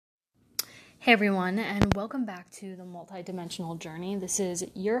Hey everyone, and welcome back to the Multidimensional Journey. This is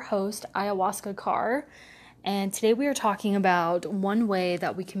your host, Ayahuasca Carr, and today we are talking about one way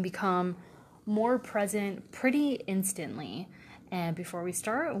that we can become more present pretty instantly. And before we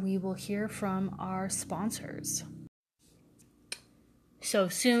start, we will hear from our sponsors. So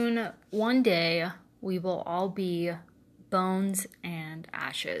soon, one day, we will all be bones and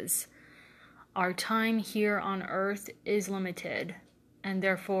ashes. Our time here on Earth is limited, and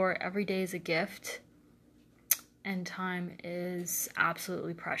therefore every day is a gift, and time is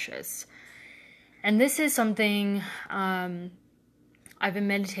absolutely precious. And this is something I've been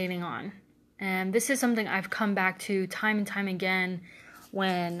meditating on, and this is something I've come back to time and time again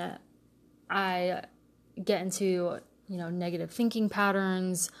when I get into negative thinking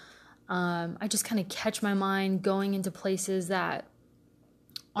patterns. I just kind of catch my mind going into places that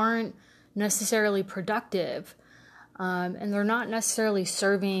aren't necessarily productive. And they're not necessarily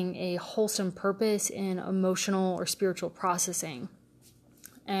serving a wholesome purpose in emotional or spiritual processing.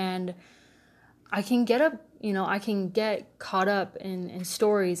 And I can get caught up in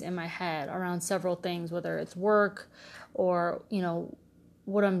stories in my head around several things, whether it's work or,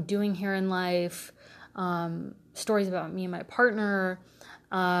 what I'm doing here in life, stories about me and my partner,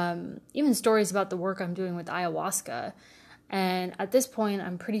 even stories about the work I'm doing with ayahuasca. And at this point,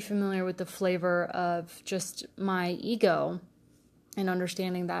 I'm pretty familiar with the flavor of just my ego and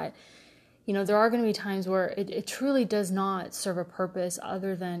understanding that, there are going to be times where it truly does not serve a purpose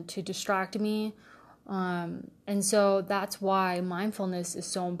other than to distract me. And so that's why mindfulness is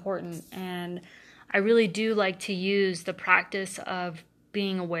so important. And I really do like to use the practice of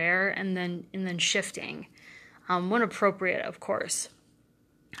being aware and then shifting, when appropriate, of course.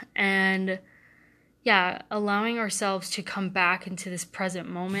 And allowing ourselves to come back into this present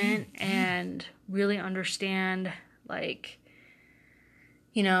moment and really understand,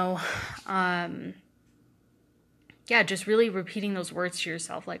 just really repeating those words to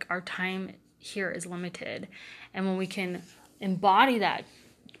yourself, like our time here is limited. And when we can embody that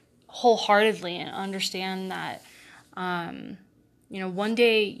wholeheartedly and understand that, one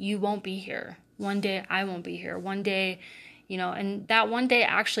day you won't be here. One day I won't be here. One day, and that one day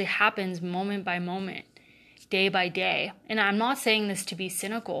actually happens moment by moment, day by day. And I'm not saying this to be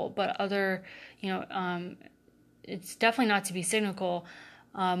cynical, but it's definitely not to be cynical,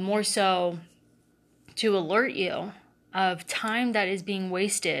 more so to alert you of time that is being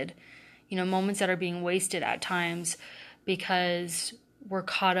wasted, moments that are being wasted at times because we're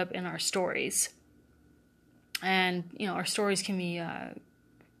caught up in our stories. And, our stories can be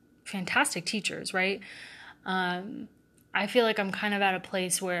fantastic teachers, right? I feel like I'm kind of at a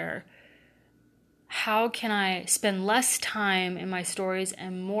place where how can I spend less time in my stories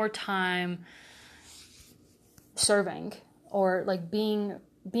and more time serving or being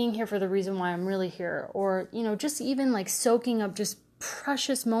here for the reason why I'm really here, or just even soaking up just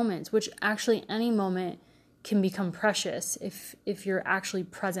precious moments, which actually any moment can become precious if you're actually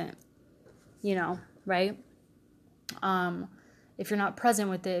present, right? If you're not present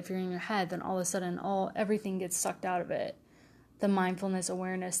with it, if you're in your head, then all of a sudden everything gets sucked out of it. The mindfulness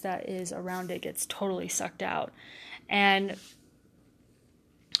awareness that is around it gets totally sucked out. And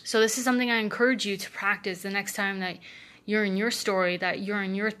so this is something I encourage you to practice the next time that you're in your story, that you're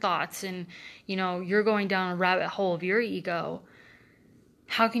in your thoughts, and you're going down a rabbit hole of your ego.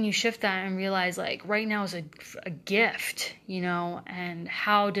 How can you shift that and realize right now is a gift, and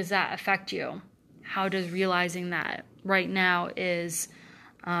how does that affect you? How does realizing that right now is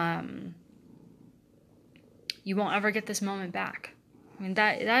you won't ever get this moment back. I mean,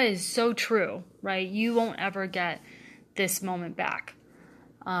 that is so true, right? You won't ever get this moment back.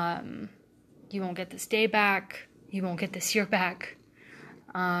 You won't get this day back. You won't get this year back.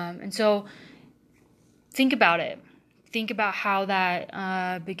 And so think about it. Think about how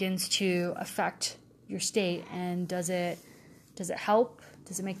that begins to affect your state. And does it help?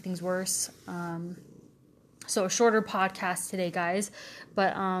 Does it make things worse? So a shorter podcast today, guys,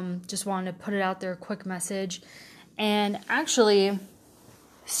 but just wanted to put it out there, a quick message. And actually,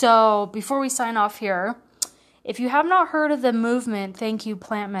 so before we sign off here, if you have not heard of the movement, Thank You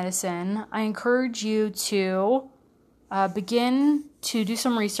Plant Medicine, I encourage you to begin to do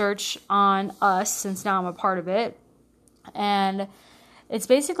some research on us, since now I'm a part of it. And it's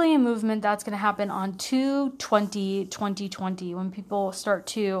basically a movement that's going to happen on 2/20/2020 when people start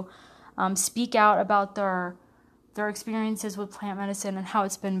to speak out about their experiences with plant medicine and how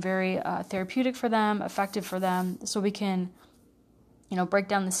it's been very therapeutic for them, effective for them, so we can, break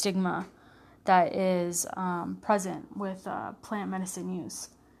down the stigma that is present with plant medicine use.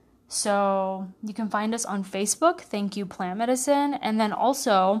 So you can find us on Facebook, Thank You Plant Medicine, and then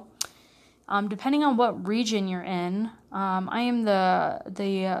also Depending on what region you're in, I am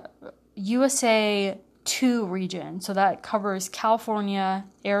the USA 2 region. So that covers California,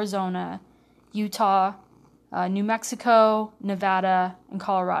 Arizona, Utah, New Mexico, Nevada, and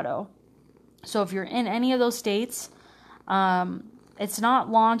Colorado. So if you're in any of those states, it's not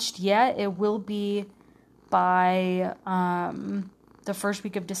launched yet. It will be by the first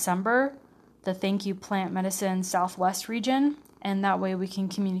week of December, the Thank You Plant Medicine Southwest region. And that way we can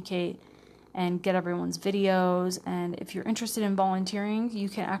communicate and get everyone's videos. And if you're interested in volunteering, you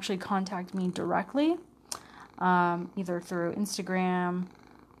can actually contact me directly, either through Instagram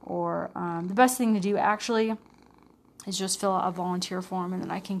or the best thing to do actually is just fill out a volunteer form, and then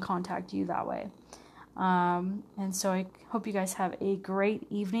I can contact you that way. And so I hope you guys have a great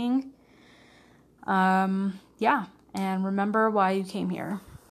evening. And remember why you came here.